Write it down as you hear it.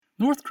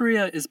North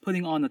Korea is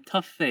putting on a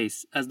tough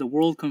face as the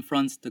world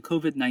confronts the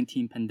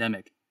COVID-19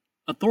 pandemic.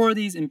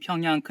 Authorities in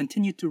Pyongyang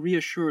continue to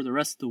reassure the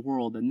rest of the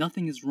world that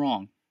nothing is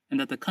wrong and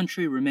that the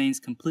country remains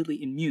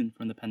completely immune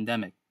from the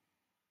pandemic.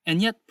 And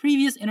yet,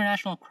 previous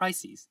international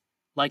crises,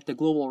 like the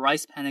global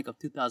rice panic of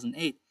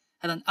 2008,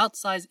 had an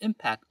outsized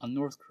impact on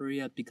North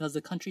Korea because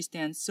the country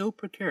stands so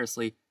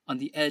precariously on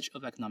the edge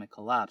of economic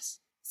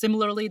collapse.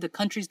 Similarly, the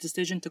country's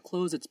decision to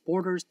close its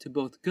borders to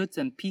both goods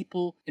and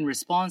people in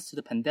response to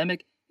the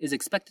pandemic is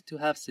expected to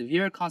have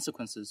severe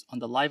consequences on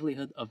the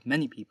livelihood of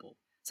many people.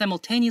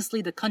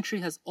 Simultaneously, the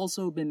country has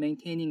also been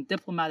maintaining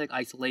diplomatic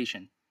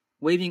isolation,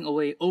 waving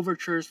away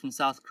overtures from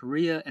South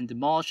Korea and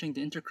demolishing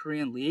the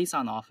Inter-Korean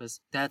Liaison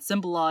Office that had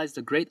symbolized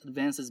the great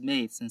advances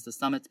made since the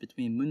summits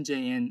between Moon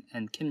Jae-in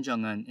and Kim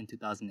Jong-un in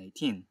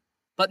 2018.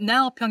 But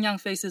now Pyongyang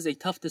faces a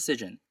tough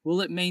decision.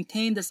 Will it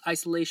maintain this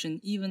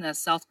isolation even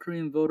as South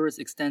Korean voters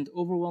extend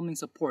overwhelming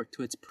support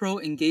to its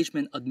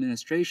pro-engagement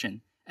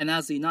administration, and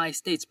as the United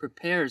States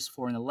prepares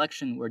for an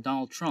election where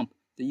Donald Trump,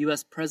 the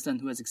U.S.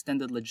 president who has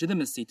extended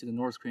legitimacy to the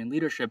North Korean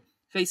leadership,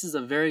 faces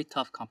a very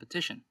tough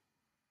competition?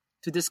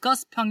 To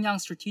discuss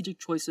Pyongyang's strategic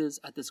choices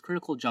at this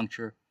critical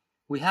juncture,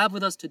 we have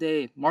with us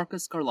today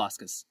Marcus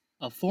Garlauskas,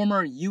 a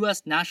former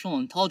U.S. National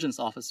Intelligence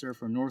Officer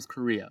for North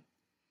Korea.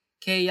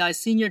 KEI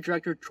Senior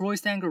Director Troy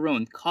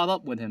Sangarone caught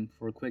up with him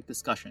for a quick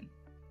discussion.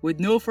 With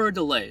no further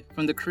delay,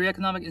 from the Korea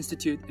Economic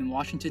Institute in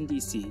Washington,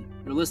 D.C.,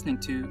 you're listening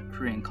to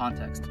Korean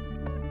Context.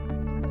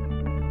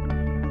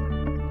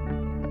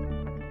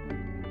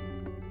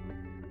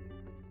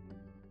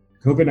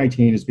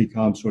 COVID-19 has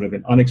become sort of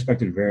an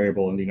unexpected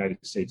variable in the United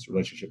States'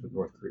 relationship with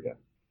North Korea.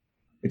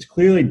 It's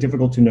clearly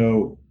difficult to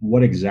know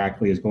what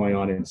exactly is going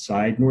on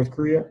inside North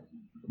Korea,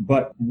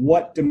 but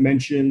what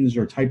dimensions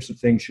or types of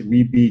things should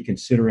we be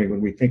considering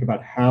when we think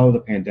about how the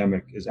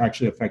pandemic is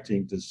actually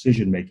affecting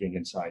decision-making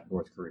inside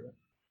North Korea?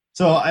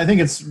 So I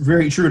think it's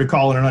very true to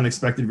call it an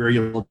unexpected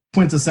variable,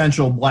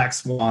 quintessential black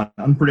swan,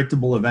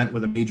 unpredictable event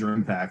with a major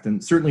impact.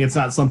 And certainly it's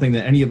not something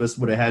that any of us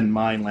would have had in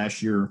mind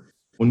last year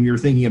when we were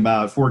thinking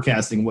about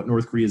forecasting what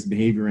North Korea's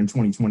behavior in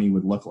 2020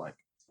 would look like.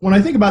 When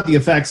I think about the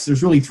effects,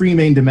 there's really three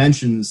main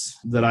dimensions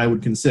that I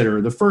would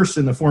consider. The first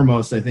and the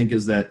foremost, I think,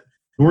 is that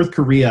North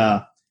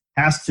Korea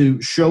has to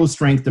show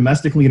strength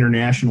domestically and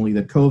internationally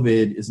that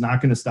COVID is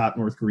not going to stop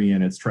North Korea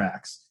in its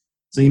tracks.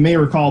 So you may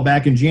recall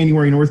back in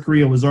January, North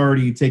Korea was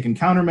already taking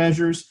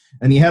countermeasures,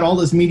 and you had all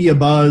this media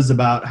buzz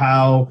about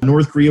how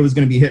North Korea was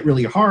going to be hit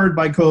really hard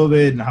by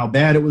COVID and how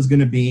bad it was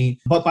going to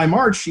be. But by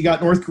March, you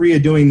got North Korea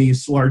doing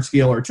these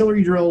large-scale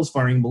artillery drills,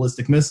 firing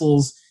ballistic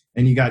missiles,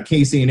 and you got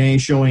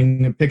KCNA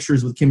showing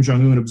pictures with Kim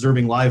Jong-un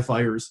observing live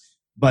fires,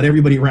 but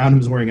everybody around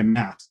him is wearing a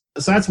mask.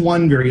 So that's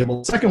one variable.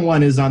 The second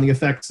one is on the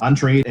effects on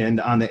trade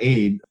and on the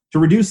aid. To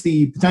reduce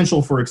the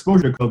potential for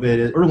exposure to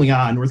COVID, early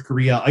on, North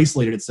Korea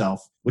isolated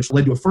itself, which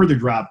led to a further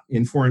drop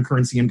in foreign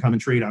currency income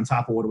and trade on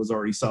top of what it was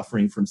already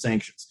suffering from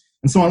sanctions.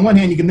 And so on one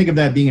hand, you can think of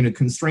that being a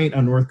constraint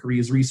on North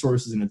Korea's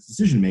resources and its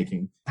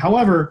decision-making.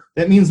 However,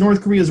 that means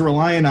North Korea is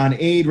reliant on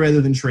aid rather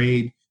than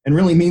trade, and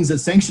really means that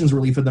sanctions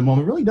relief at the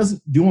moment really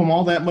doesn't do them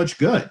all that much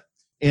good.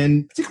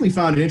 And particularly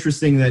found it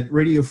interesting that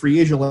Radio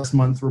Free Asia last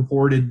month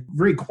reported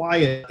very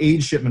quiet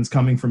aid shipments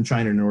coming from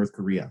China to North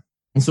Korea.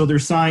 And so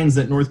there's signs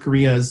that North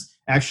Korea is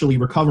actually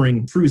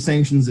recovering through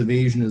sanctions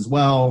evasion as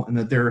well, and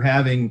that they're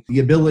having the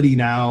ability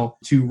now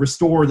to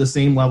restore the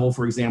same level,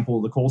 for example,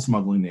 the coal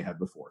smuggling they had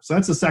before. So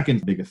that's the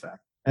second big effect.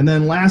 And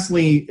then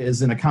lastly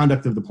is in a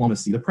conduct of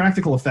diplomacy. The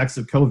practical effects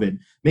of COVID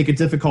make it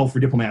difficult for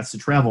diplomats to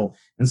travel.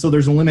 And so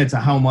there's a limit to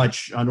how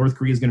much North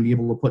Korea is going to be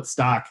able to put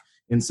stock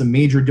in some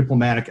major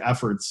diplomatic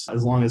efforts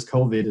as long as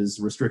COVID is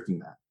restricting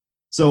that.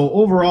 So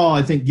overall,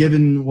 I think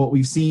given what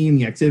we've seen,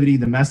 the activity,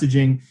 the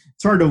messaging,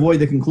 it's hard to avoid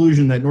the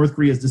conclusion that North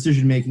Korea's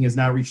decision-making has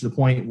now reached the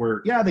point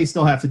where, yeah, they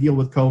still have to deal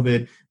with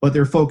COVID, but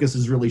their focus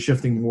is really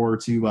shifting more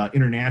to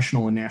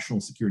international and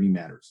national security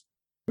matters.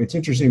 It's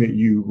interesting that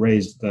you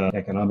raised the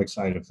economic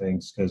side of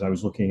things, because I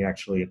was looking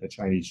actually at the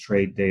Chinese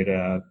trade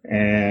data,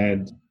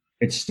 and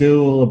it's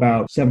still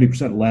about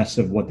 70% less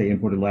of what they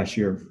imported last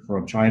year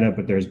from China,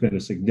 but there's been a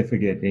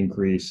significant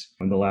increase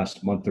in the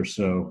last month or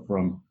so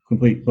from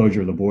complete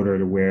closure of the border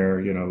to where,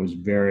 it was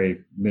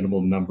very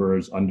minimal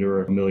numbers,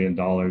 under $1 million,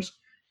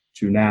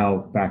 to now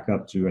back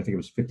up to, I think it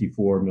was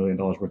 $54 million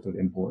worth of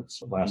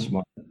imports last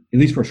month. At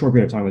least for a short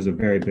period of time, it was a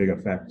very big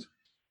effect.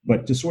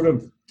 But to sort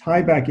of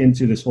tie back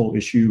into this whole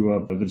issue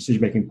of the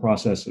decision-making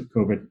process of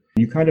COVID,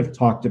 you kind of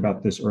talked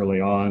about this early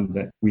on,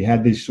 that we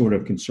had these sort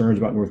of concerns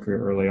about North Korea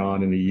early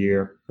on in the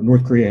year.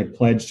 North Korea had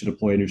pledged to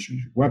deploy a new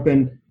strategic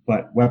weapon,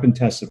 but weapon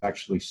tests have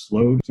actually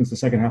slowed since the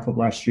second half of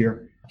last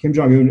year. Kim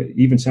Jong-un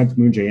even sent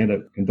Moon Jae-in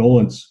a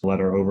condolence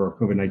letter over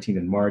COVID-19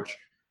 in March.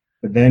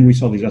 But then we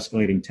saw these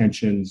escalating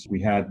tensions.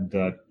 We had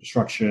the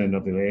destruction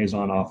of the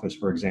liaison office,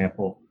 for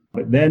example.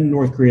 But then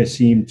North Korea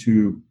seemed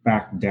to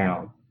back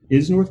down.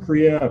 Is North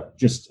Korea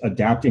just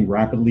adapting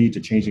rapidly to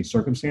changing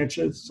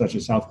circumstances, such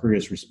as South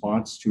Korea's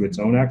response to its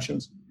own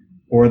actions?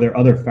 Or are there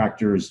other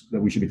factors that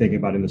we should be thinking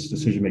about in this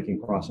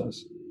decision-making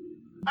process?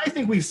 I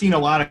think we've seen a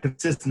lot of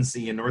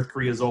consistency in North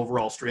Korea's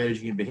overall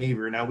strategy and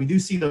behavior. Now, we do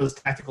see those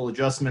tactical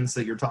adjustments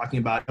that you're talking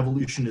about.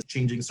 Evolution is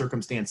changing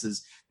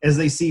circumstances as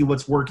they see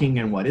what's working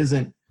and what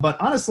isn't.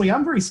 But honestly,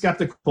 I'm very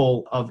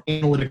skeptical of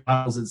analytic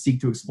models that seek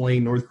to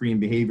explain North Korean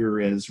behavior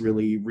as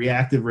really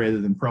reactive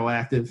rather than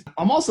proactive.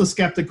 I'm also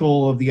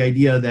skeptical of the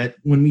idea that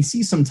when we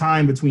see some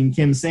time between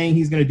Kim saying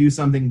he's going to do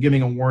something,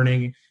 giving a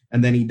warning,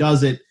 and then he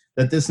does it,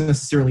 that this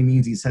necessarily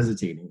means he's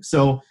hesitating.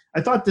 So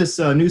I thought this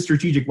new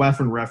strategic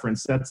weapon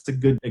reference, that's a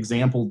good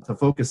example to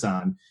focus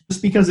on.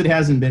 Just because it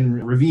hasn't been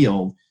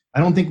revealed,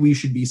 I don't think we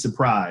should be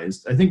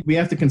surprised. I think we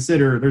have to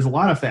consider there's a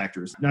lot of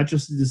factors, not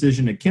just the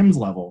decision at Kim's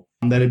level,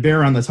 that it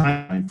bear on the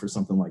timeline for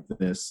something like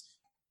this.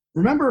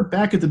 Remember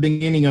back at the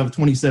beginning of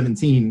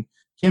 2017,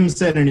 Kim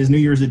said in his New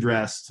Year's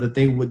address that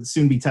they would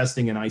soon be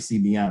testing an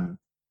ICBM.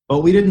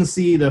 But we didn't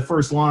see the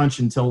first launch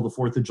until the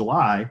 4th of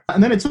July.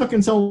 And then it took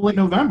until late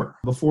November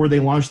before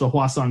they launched the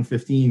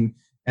Hwasong-15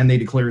 and they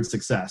declared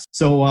success.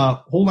 So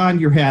hold on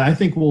to your hat. I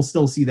think we'll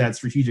still see that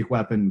strategic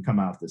weapon come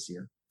out this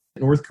year.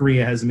 North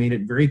Korea has made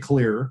it very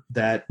clear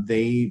that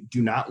they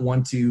do not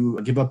want to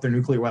give up their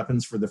nuclear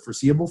weapons for the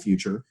foreseeable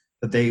future,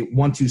 that they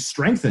want to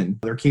strengthen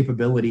their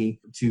capability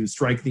to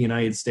strike the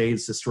United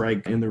States, to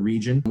strike in the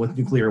region with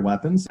nuclear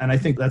weapons. And I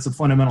think that's a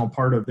fundamental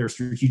part of their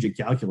strategic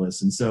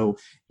calculus. And so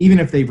even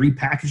if they've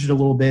repackaged it a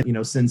little bit,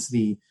 since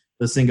the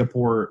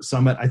Singapore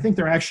summit, I think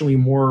they're actually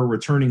more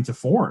returning to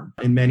form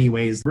in many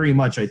ways. Very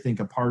much, I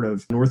think, a part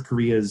of North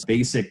Korea's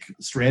basic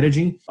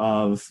strategy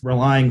of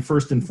relying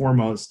first and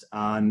foremost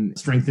on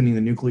strengthening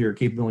the nuclear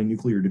capability,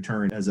 nuclear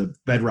deterrent as a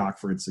bedrock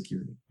for its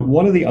security.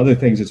 One of the other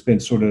things that's been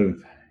sort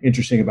of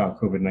interesting about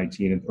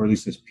COVID-19, or at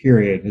least this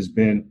period, has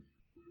been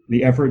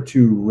the effort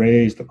to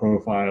raise the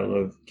profile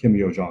of Kim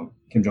Yo-jong,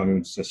 Kim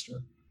Jong-un's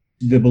sister.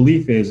 The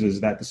belief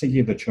is that the sinking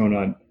of the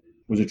Cheonan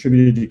was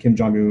attributed to Kim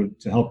Jong-un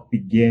to help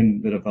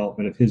begin the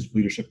development of his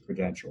leadership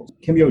credentials.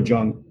 Kim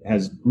Yo-jong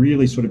has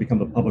really sort of become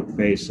the public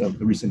face of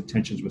the recent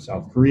tensions with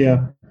South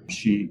Korea.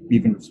 She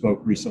even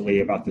spoke recently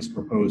about this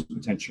proposed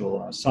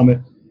potential summit.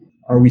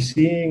 Are we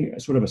seeing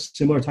sort of a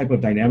similar type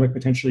of dynamic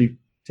potentially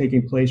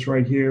taking place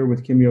right here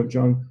with Kim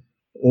Yo-jong?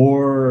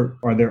 Or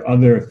are there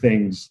other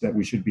things that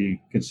we should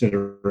be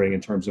considering in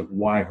terms of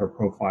why her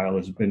profile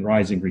has been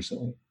rising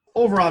recently?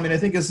 Overall, I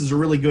think this is a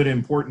really good,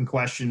 important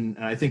question.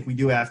 And I think we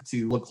do have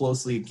to look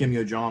closely at Kim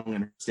Yo-jong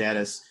and her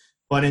status.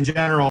 But in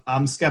general,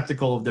 I'm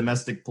skeptical of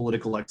domestic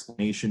political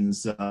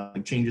explanations,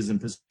 like changes in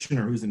position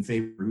or who's in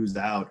favor, who's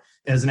out,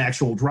 as an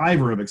actual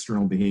driver of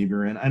external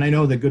behavior. And I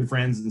know that good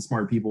friends and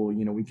smart people,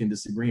 we can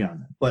disagree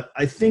on that. But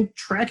I think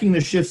tracking the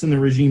shifts in the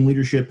regime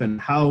leadership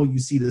and how you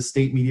see the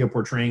state media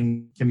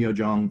portraying Kim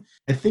Yo-jong,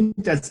 I think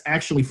that's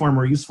actually far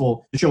more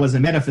useful to show as a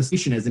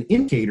manifestation, as an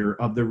indicator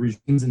of the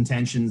regime's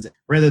intentions,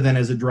 rather than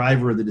as a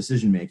driver of the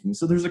decision making.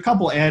 So there's a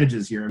couple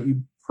adages here.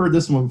 You've heard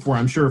this one before,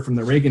 I'm sure, from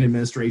the Reagan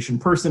administration: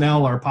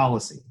 personnel are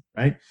policy,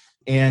 right?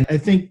 And I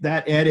think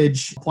that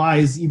adage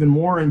applies even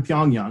more in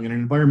Pyongyang, in an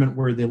environment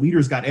where the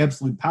leaders got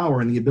absolute power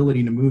and the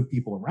ability to move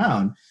people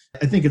around.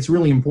 I think it's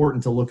really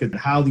important to look at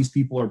how these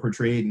people are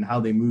portrayed and how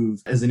they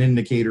move as an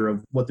indicator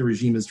of what the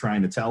regime is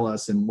trying to tell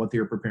us and what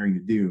they're preparing to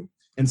do.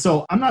 And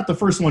so I'm not the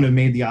first one who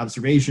made the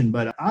observation,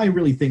 but I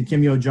really think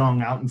Kim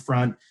Yo-jong out in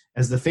front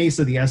as the face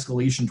of the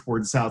escalation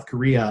towards South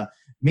Korea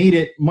made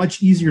it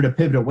much easier to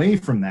pivot away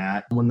from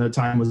that when the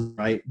time was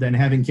right than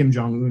having Kim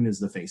Jong-un as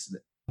the face of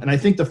it. And I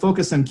think the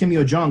focus on Kim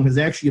Yo-jong has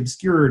actually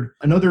obscured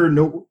another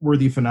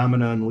noteworthy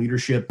phenomenon in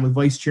leadership with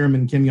Vice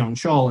Chairman Kim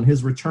Yong-chol and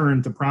his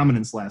return to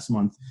prominence last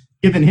month,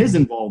 given his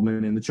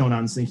involvement in the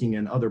Cheonan sinking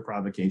and other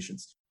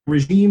provocations. The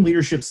regime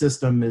leadership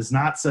system is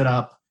not set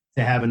up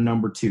to have a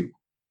number two.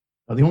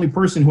 The only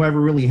person who ever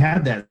really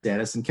had that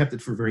status and kept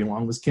it for very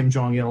long was Kim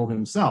Jong-il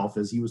himself,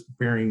 as he was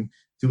preparing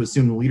to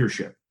assume the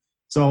leadership.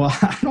 So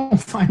I don't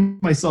find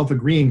myself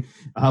agreeing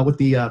with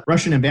the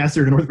Russian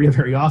ambassador to North Korea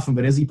very often,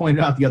 but as he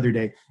pointed out the other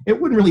day, it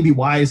wouldn't really be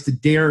wise to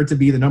dare to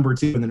be the number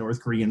two in the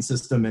North Korean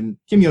system, and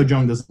Kim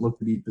Yo-jong doesn't look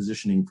to be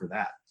positioning for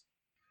that.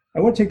 I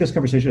want to take this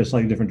conversation in a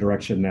slightly different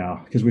direction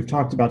now, because we've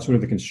talked about sort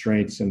of the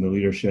constraints and the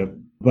leadership,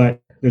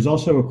 but there's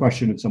also a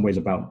question in some ways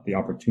about the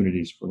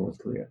opportunities for North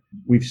Korea.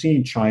 We've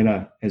seen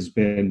China has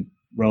been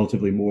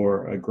relatively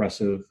more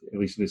aggressive, at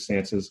least in its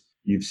stances.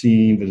 You've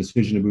seen the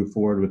decision to move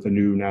forward with a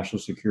new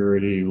national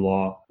security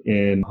law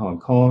in Hong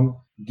Kong.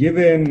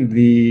 Given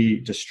the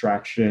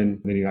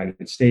distraction in the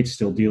United States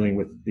still dealing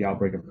with the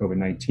outbreak of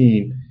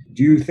COVID-19,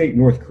 do you think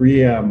North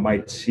Korea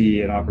might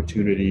see an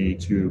opportunity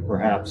to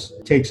perhaps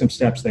take some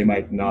steps they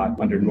might not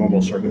under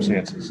normal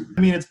circumstances?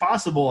 It's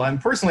possible. And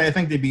personally, I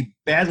think they'd be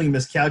badly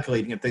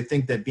miscalculating if they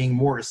think that being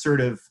more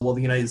assertive while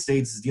the United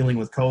States is dealing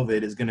with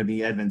COVID is going to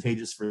be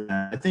advantageous for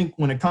them. I think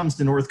when it comes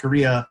to North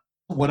Korea,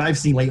 what I've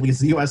seen lately is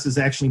the U.S. is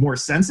actually more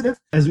sensitive,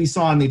 as we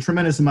saw in the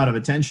tremendous amount of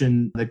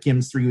attention that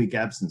Kim's 3-week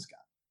absence got.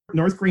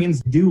 North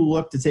Koreans do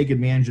look to take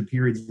advantage of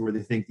periods where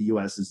they think the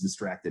U.S. is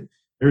distracted.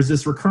 There's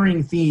this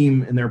recurring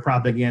theme in their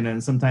propaganda,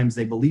 and sometimes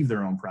they believe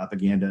their own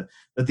propaganda,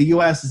 that the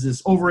U.S. is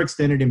this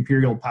overextended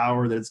imperial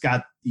power, that it's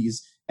got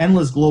these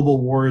endless global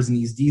wars and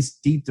these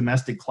deep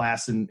domestic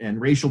class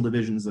and racial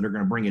divisions that are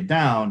going to bring it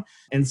down.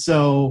 And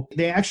so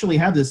they actually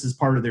have this as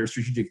part of their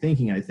strategic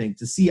thinking, I think,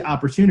 to see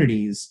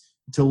opportunities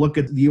to look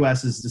at the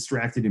U.S. as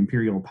distracted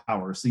imperial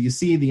power. So you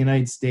see the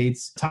United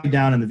States tied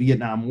down in the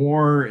Vietnam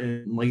War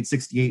in late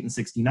 68 and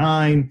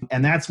 69,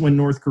 and that's when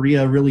North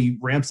Korea really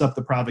ramps up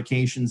the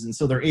provocations, and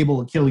so they're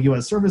able to kill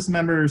U.S. service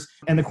members.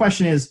 And the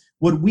question is,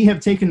 would we have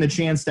taken the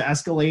chance to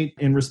escalate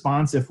in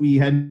response if we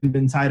hadn't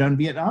been tied down in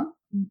Vietnam?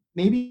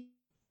 Maybe.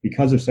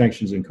 Because of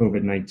sanctions and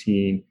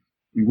COVID-19,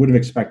 we would have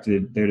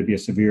expected there to be a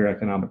severe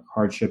economic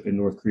hardship in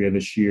North Korea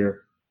this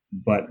year.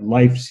 But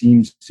life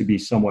seems to be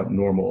somewhat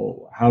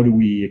normal. How do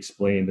we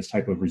explain this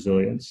type of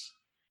resilience?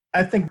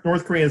 I think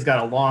North Korea has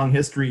got a long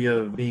history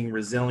of being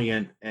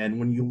resilient. And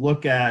when you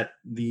look at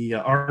the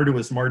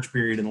arduous March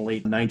period in the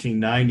late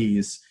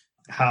 1990s,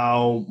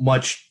 how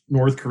much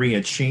North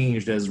Korea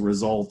changed as a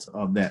result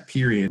of that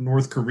period.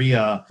 North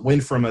Korea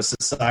went from a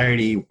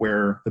society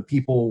where the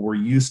people were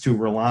used to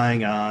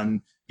relying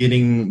on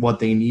getting what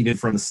they needed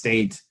from the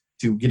state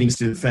to getting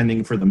to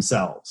defending for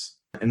themselves.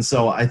 And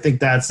so I think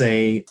that's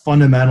a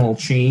fundamental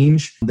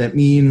change. That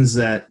means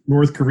that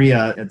North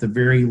Korea, at the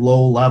very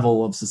low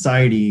level of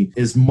society,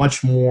 is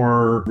much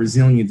more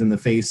resilient in the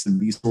face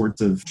of these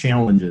sorts of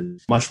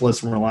challenges, much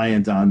less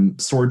reliant on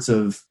sorts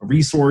of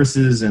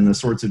resources and the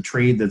sorts of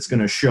trade that's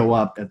going to show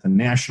up at the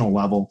national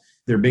level.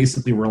 They're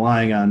basically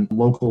relying on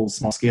local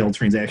small-scale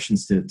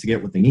transactions to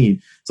get what they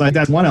need. So I think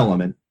that's one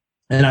element.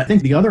 And I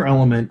think the other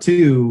element,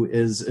 too,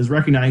 is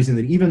recognizing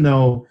that even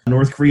though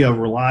North Korea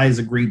relies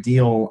a great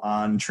deal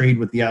on trade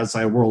with the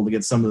outside world to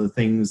get some of the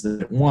things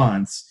that it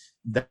wants,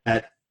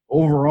 that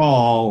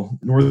overall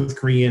North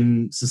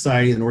Korean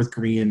society, the North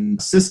Korean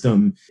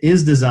system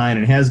is designed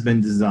and has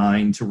been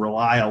designed to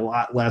rely a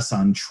lot less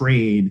on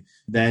trade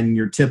than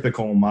your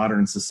typical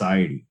modern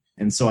society.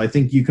 And so I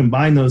think you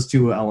combine those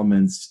two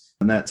elements,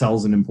 and that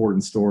tells an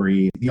important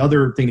story. The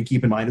other thing to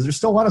keep in mind is there's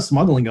still a lot of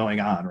smuggling going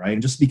on, right?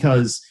 And just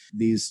because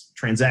these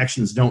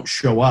transactions don't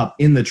show up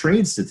in the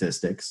trade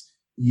statistics,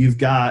 you've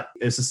got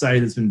a society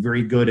that's been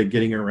very good at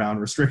getting around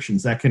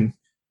restrictions. That can,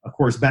 of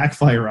course,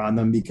 backfire on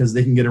them because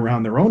they can get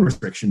around their own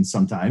restrictions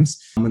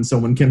sometimes. And so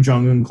when Kim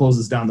Jong-un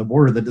closes down the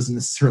border, that doesn't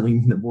necessarily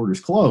mean the border's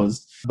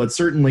closed. But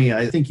certainly,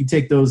 I think you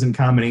take those in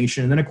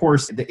combination. And then, of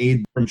course, the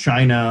aid from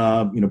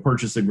China,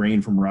 purchase of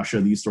grain from Russia,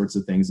 these sorts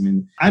of things. I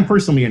mean, I'm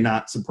personally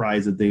not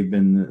surprised that they've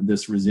been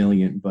this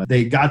resilient, but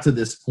they got to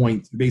this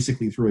point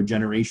basically through a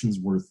generation's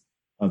worth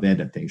of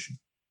adaptation.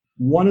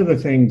 One of the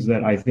things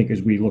that I think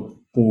as we look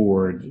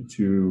forward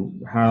to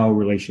how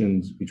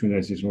relations between the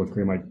United States and North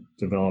Korea might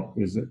develop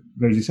is that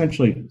there's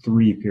essentially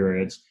three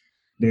periods.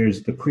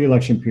 There's the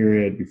pre-election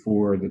period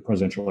before the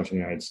presidential election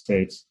in the United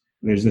States.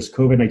 There's this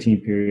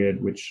COVID-19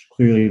 period, which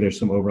clearly there's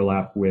some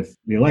overlap with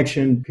the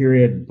election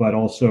period, but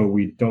also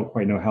we don't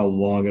quite know how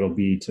long it'll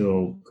be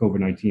till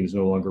COVID-19 is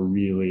no longer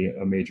really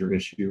a major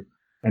issue.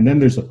 And then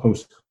there's a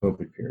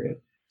post-COVID period.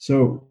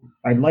 So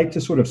I'd like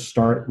to sort of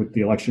start with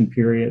the election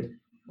period.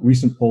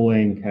 Recent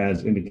polling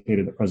has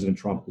indicated that President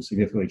Trump is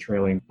significantly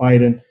trailing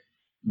Biden.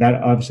 That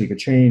obviously could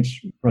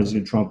change.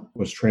 President Trump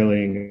was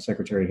trailing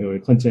Secretary Hillary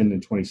Clinton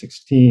in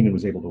 2016 and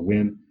was able to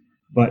win.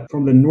 But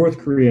from the North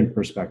Korean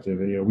perspective,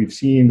 we've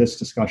seen this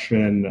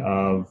discussion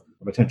of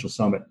a potential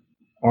summit.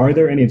 Are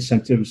there any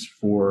incentives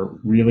for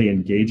really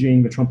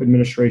engaging the Trump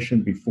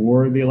administration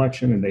before the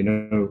election and they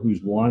know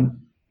who's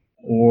won?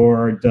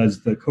 Or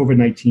does the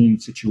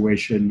COVID-19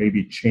 situation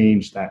maybe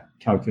change that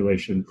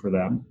calculation for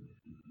them?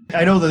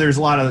 I know that there's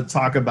a lot of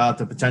talk about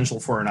the potential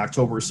for an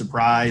October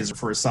surprise or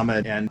for a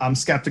summit, and I'm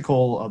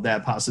skeptical of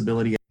that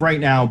possibility. Right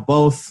now,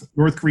 both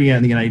North Korea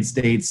and the United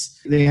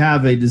States, they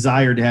have a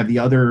desire to have the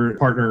other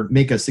partner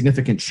make a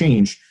significant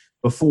change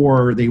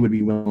before they would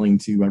be willing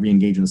to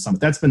re-engage in the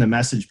summit. That's been the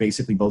message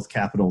basically both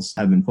capitals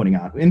have been putting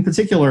out. In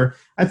particular,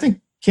 I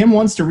think Kim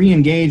wants to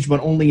re-engage,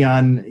 but only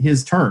on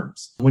his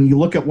terms. When you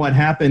look at what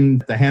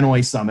happened at the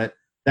Hanoi summit,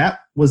 that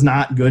was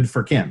not good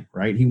for Kim,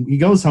 right? He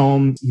goes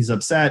home, he's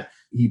upset.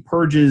 He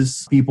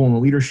purges people in the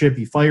leadership.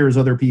 He fires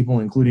other people,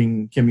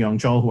 including Kim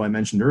Yong-chol, who I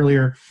mentioned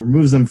earlier,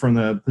 removes them from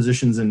the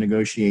positions in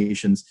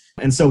negotiations.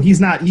 And so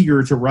he's not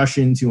eager to rush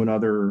into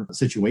another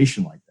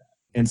situation like that.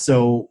 And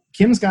so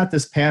Kim's got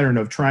this pattern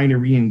of trying to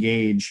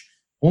re-engage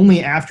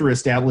only after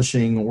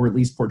establishing or at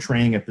least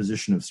portraying a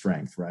position of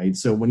strength, right?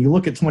 So when you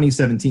look at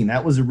 2017,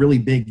 that was a really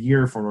big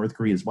year for North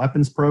Korea's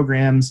weapons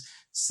programs,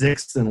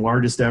 sixth and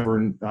largest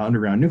ever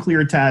underground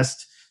nuclear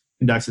test,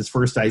 conducts its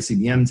first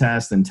ICBM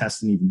test, and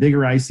tests an even bigger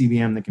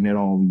ICBM that can hit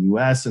all the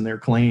U.S. in their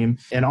claim.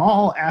 And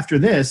all after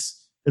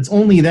this, it's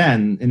only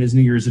then in his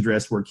New Year's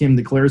address where Kim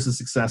declares the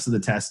success of the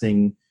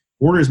testing,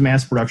 orders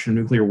mass production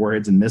of nuclear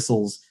warheads and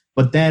missiles,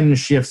 but then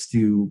shifts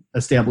to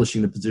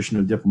establishing the position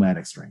of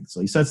diplomatic strength. So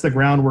he sets the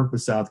groundwork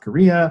with South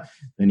Korea,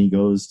 then he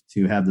goes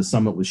to have the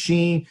summit with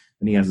Xi,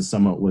 then he has a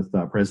summit with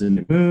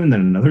President Moon,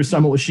 then another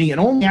summit with Xi, and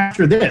only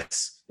after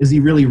this is he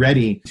really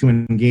ready to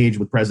engage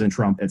with President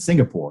Trump at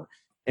Singapore.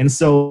 And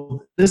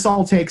so this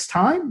all takes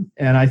time.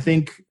 And I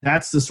think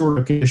that's the sort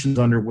of conditions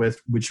under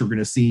which we're going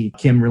to see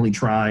Kim really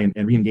try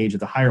and re-engage at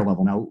the higher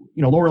level. Now,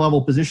 lower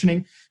level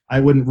positioning, I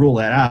wouldn't rule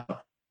that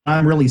out.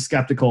 I'm really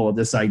skeptical of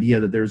this idea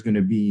that there's going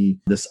to be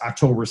this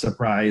October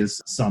surprise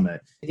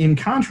summit. In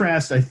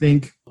contrast, I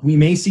think we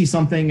may see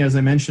something, as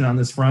I mentioned, on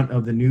this front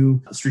of the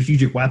new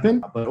strategic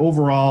weapon. But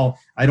overall,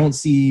 I don't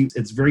see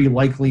it's very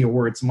likely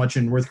or it's much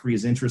in North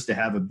Korea's interest to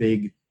have a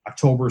big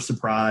October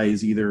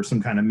surprise, either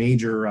some kind of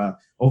major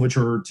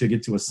overture to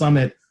get to a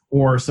summit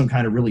or some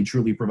kind of really,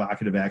 truly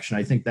provocative action.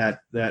 I think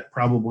that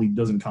probably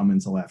doesn't come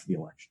until after the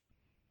election.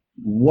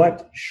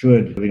 What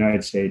should the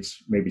United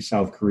States, maybe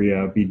South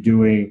Korea, be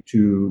doing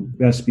to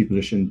best be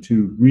positioned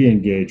to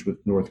re-engage with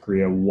North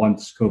Korea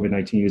once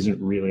COVID-19 isn't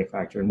really a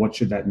factor? And what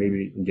should that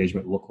maybe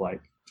engagement look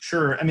like?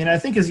 Sure. I mean, I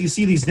think as you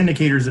see these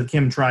indicators of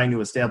Kim trying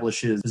to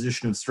establish his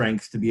position of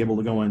strength to be able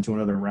to go into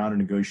another round of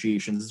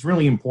negotiations, it's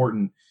really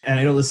important. And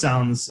I know this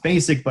sounds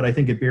basic, but I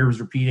think it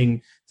bears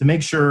repeating to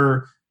make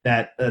sure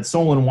that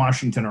Seoul and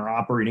Washington are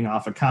operating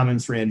off a common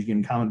strategy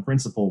and common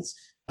principles.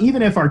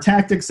 Even if our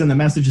tactics and the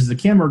messages of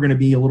Kim are going to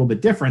be a little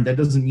bit different, that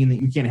doesn't mean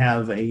that you can't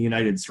have a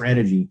united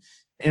strategy.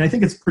 And I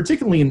think it's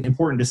particularly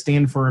important to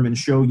stand firm and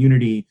show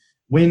unity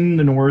when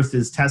the North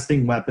is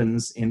testing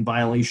weapons in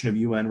violation of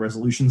UN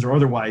resolutions or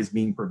otherwise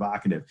being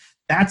provocative.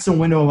 That's a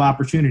window of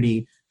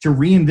opportunity to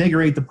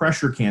reinvigorate the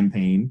pressure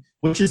campaign,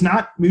 which is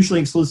not mutually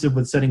exclusive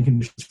with setting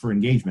conditions for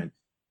engagement.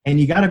 And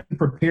you got to be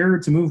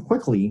prepared to move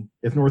quickly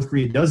if North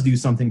Korea does do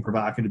something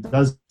provocative,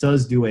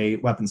 does do a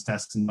weapons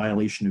test in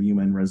violation of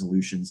UN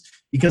resolutions,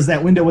 because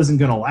that window isn't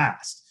going to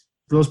last.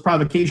 For those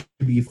provocations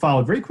to be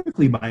followed very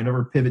quickly by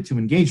another pivot to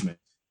engagement.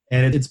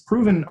 And it's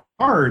proven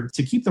hard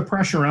to keep the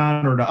pressure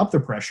on or to up the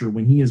pressure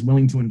when he is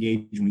willing to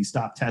engage when we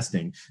stop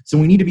testing. So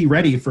we need to be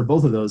ready for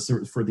both of those,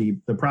 for the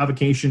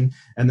provocation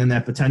and then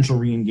that potential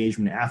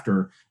re-engagement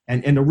after,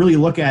 and to really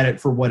look at it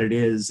for what it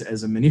is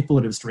as a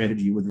manipulative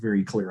strategy with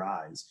very clear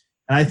eyes.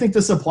 And I think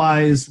this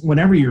applies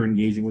whenever you're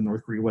engaging with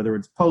North Korea, whether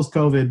it's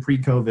post-COVID,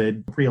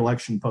 pre-COVID,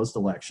 pre-election,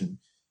 post-election.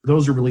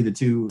 Those are really the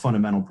two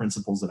fundamental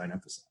principles that I'd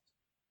emphasize.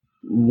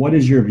 What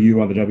is your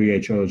view on the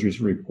WHO's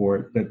recent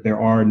report that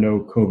there are no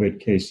COVID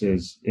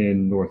cases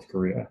in North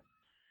Korea?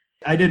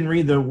 I didn't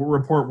read the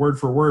report word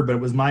for word, but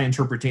it was my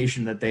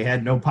interpretation that they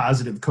had no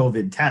positive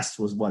COVID tests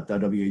was what the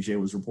WHO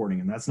was reporting,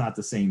 and that's not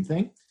the same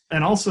thing.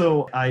 And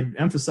also, I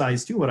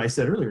emphasize, too, what I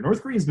said earlier.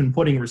 North Korea has been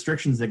putting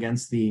restrictions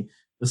against the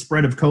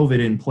spread of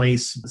COVID in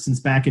place since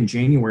back in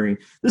January.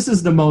 This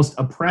is the most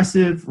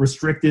oppressive,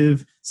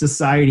 restrictive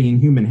society in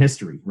human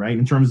history, right,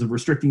 in terms of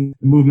restricting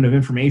the movement of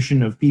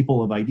information, of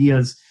people, of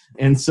ideas.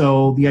 And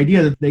so the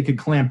idea that they could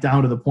clamp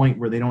down to the point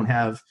where they don't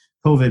have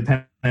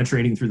COVID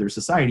penetrating through their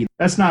society,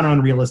 that's not an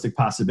unrealistic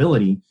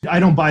possibility.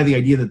 I don't buy the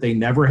idea that they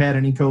never had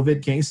any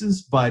COVID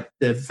cases, but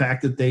the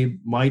fact that they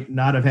might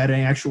not have had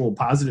any actual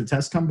positive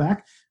tests come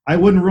back, I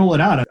wouldn't rule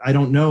it out. I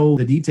don't know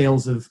the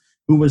details of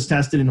who was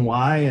tested and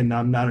why, and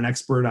I'm not an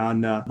expert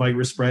on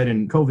virus spread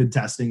and COVID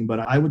testing, but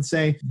I would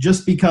say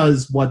just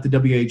because what the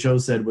WHO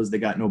said was they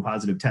got no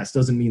positive tests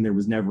doesn't mean there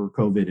was never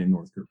COVID in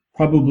North Korea.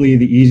 Probably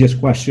the easiest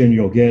question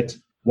you'll get,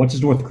 what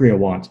does North Korea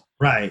want?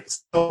 Right.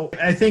 So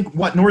I think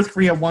what North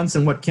Korea wants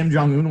and what Kim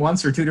Jong-un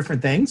wants are two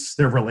different things.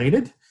 They're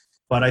related,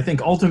 but I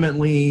think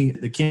ultimately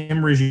the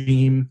Kim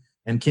regime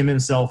and Kim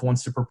himself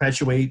wants to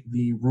perpetuate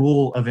the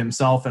rule of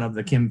himself and of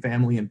the Kim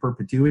family in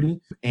perpetuity.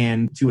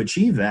 And to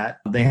achieve that,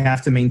 they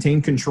have to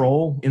maintain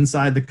control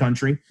inside the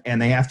country,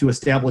 and they have to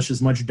establish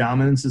as much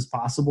dominance as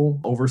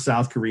possible over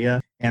South Korea.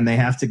 And they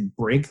have to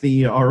break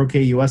the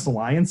ROK-US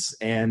alliance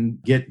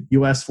and get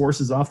US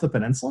forces off the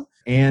peninsula.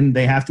 And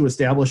they have to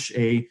establish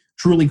a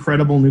truly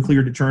credible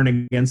nuclear deterrent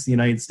against the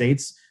United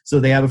States, so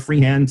they have a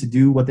free hand to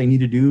do what they need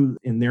to do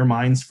in their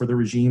minds for the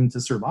regime to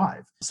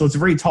survive. So it's a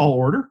very tall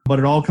order, but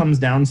it all comes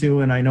down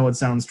to, and I know it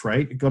sounds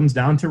trite, it comes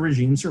down to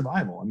regime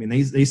survival. I mean,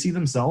 they see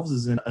themselves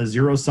as a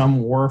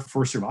zero-sum war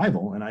for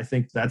survival, and I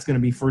think that's going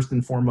to be first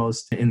and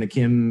foremost in the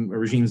Kim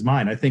regime's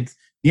mind. I think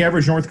the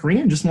average North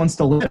Korean just wants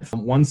to live,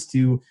 wants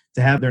to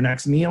have their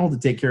next meal, to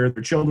take care of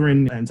their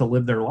children, and to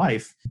live their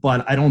life.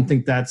 But I don't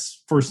think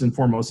that's first and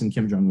foremost in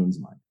Kim Jong-un's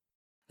mind.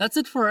 That's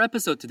it for our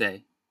episode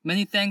today.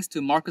 Many thanks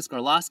to Marcus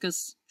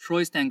Garlaskas,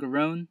 Troy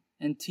Stangarone,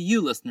 and to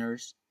you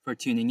listeners for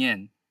tuning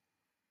in.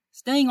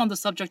 Staying on the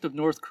subject of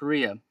North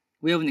Korea,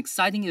 we have an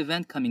exciting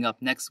event coming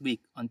up next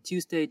week on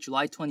Tuesday,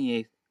 July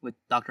 28th with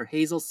Dr.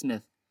 Hazel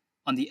Smith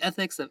on the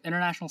ethics of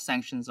international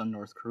sanctions on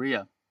North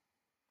Korea.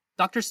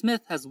 Dr.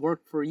 Smith has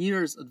worked for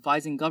years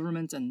advising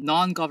governments and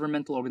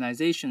non-governmental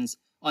organizations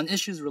on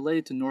issues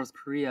related to North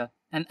Korea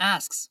and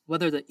asks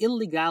whether the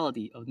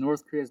illegality of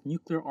North Korea's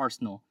nuclear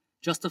arsenal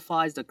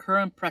justifies the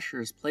current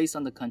pressures placed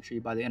on the country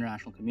by the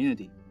international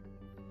community.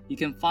 You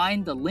can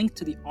find the link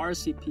to the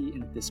RSVP in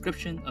the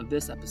description of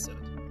this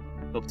episode.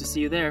 Hope to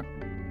see you there.